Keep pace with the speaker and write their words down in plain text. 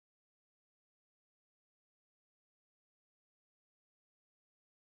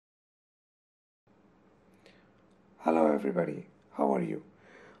Hello everybody, how are you?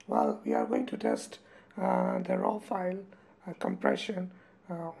 Well, we are going to test the raw file compression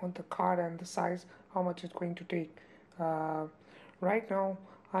on the card and the size, how much it's going to take. Uh, right now,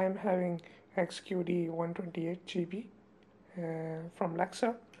 I am having XQD 128 GB from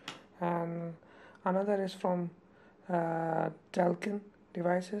Lexa, and another is from Delkin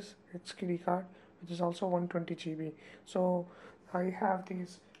devices, XQD card, which is also 120 GB. So I have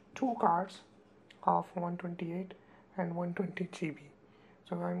these two cards of 128 and 120 GB.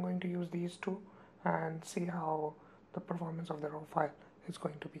 So I'm going to use these two and see how the performance of the raw file is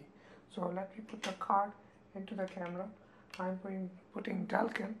going to be. So let me put the card into the camera. I'm putting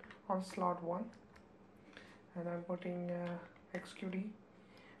Delkin on slot 1 and I'm putting XQD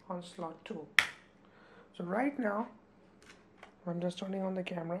on slot 2. So right now I'm just turning on the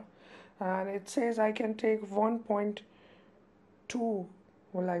camera and it says I can take 1.2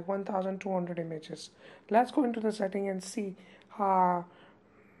 or like 1200 images. Let's go into the setting and see.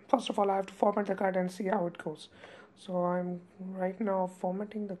 First of all, I have to format the card and see how it goes. So I'm right now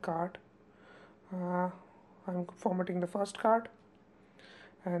formatting the card. I'm formatting the first card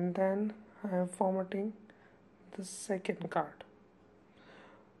and then I'm formatting the second card.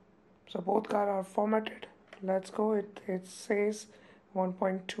 So both cards are formatted. Let's go. It says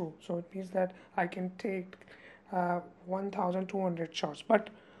 1.2, so it means that I can take 1200 shots. But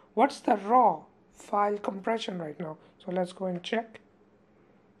what's the raw file compression right now? So let's go and check.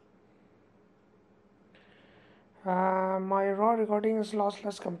 My raw recording is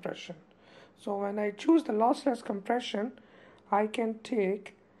lossless compression. So when I choose the lossless compression, I can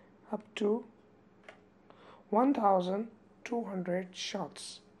take up to 1200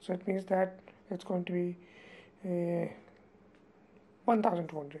 shots. So it means that it's going to be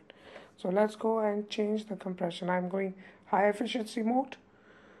 1200. So let's go and change the compression. I'm going high efficiency mode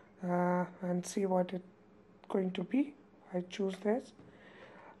and see what it's going to be. I choose this.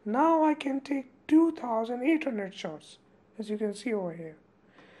 Now I can take 2800 shots, as you can see over here.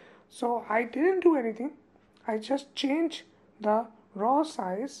 So I didn't do anything. I just changed the raw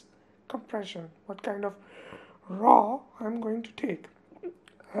size compression, what kind of raw I'm going to take,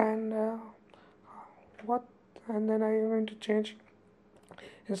 and then I'm going to change.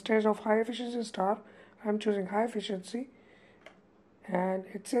 Instead of high efficiency star, I'm choosing high efficiency, and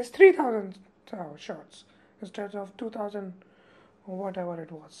it says 3000 shots instead of 2000 or whatever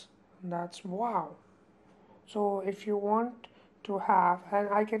it was. And that's wow. So if you want to have, and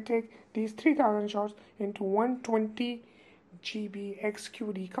I can take these 3000 shots into 120 GB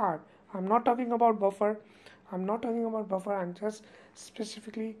XQD card. I'm not talking about buffer. I'm just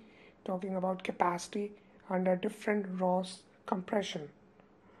specifically talking about capacity under different raw compression.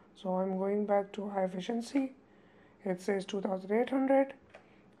 So I'm going back to high efficiency. It says 2800.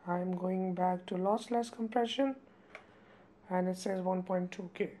 I'm going back to lossless compression and it says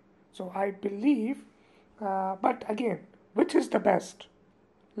 1.2K. So I believe, but again, which is the best?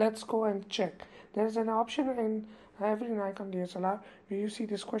 Let's go and check. There's an option in every Nikon DSLR where you see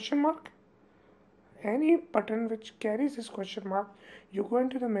this question mark. Any button which carries this question mark, you go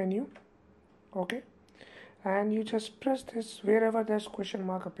into the menu, okay, and you just press this wherever there's question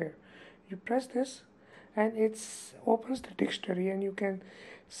mark appear. You press this and it opens the dictionary and you can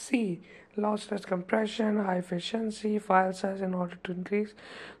see lossless compression, high efficiency, file size in order to increase.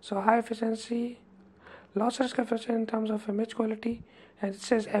 So high efficiency, lossless compression in terms of image quality, and it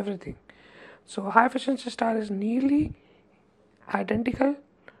says everything. So high efficiency style is nearly identical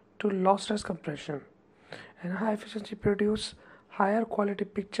to lossless compression, and high efficiency produce higher quality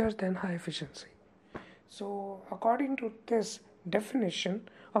pictures than high efficiency. So according to this definition,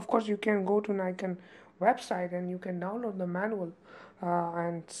 of course you can go to Nikon website and you can download the manual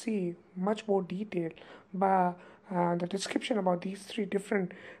and see much more detail by the description about these three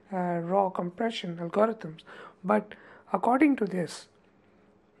different raw compression algorithms. But according to this,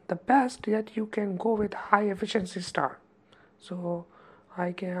 the best that you can go with high efficiency star. So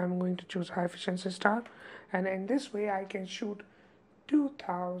I'm going to choose high efficiency star, and in this way I can shoot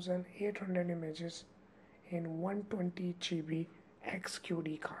 2800 images in 120 GB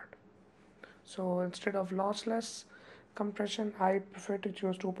XQD card. So instead of lossless compression, I prefer to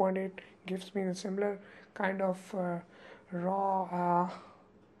choose 2.8. Gives me a similar kind of raw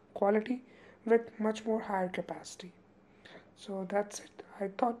quality with much more higher capacity. So that's it. I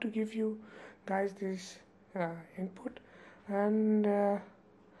thought to give you guys this input, and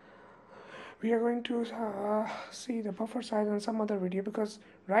we are going to see the buffer size in some other video, because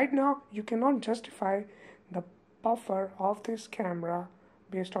right now you cannot justify the buffer of this camera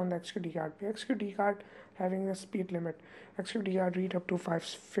based on the XQD card. The XQD card having a speed limit. XQD card read up to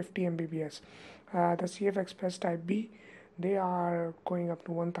 550 Mbps. The CF Express Type B, they are going up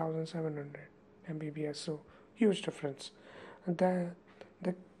to 1700 Mbps, so huge difference. The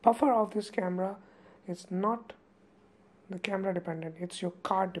buffer of this camera is not the camera dependent, it's your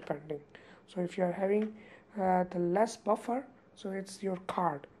card depending. So if you are having the less buffer, so it's your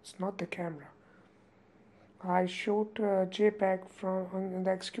card, it's not the camera. I shot JPEG from the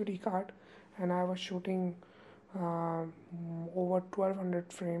XQD card, and I was shooting over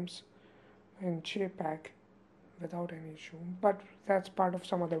 1200 frames in JPEG without any issue, but that's part of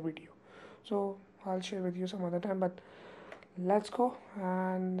some other video, so I'll share with you some other time. But let's go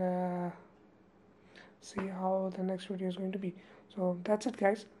and see how the next video is going to be. So that's it,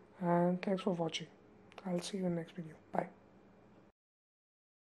 guys, and thanks for watching. I'll see you in the next video. Bye.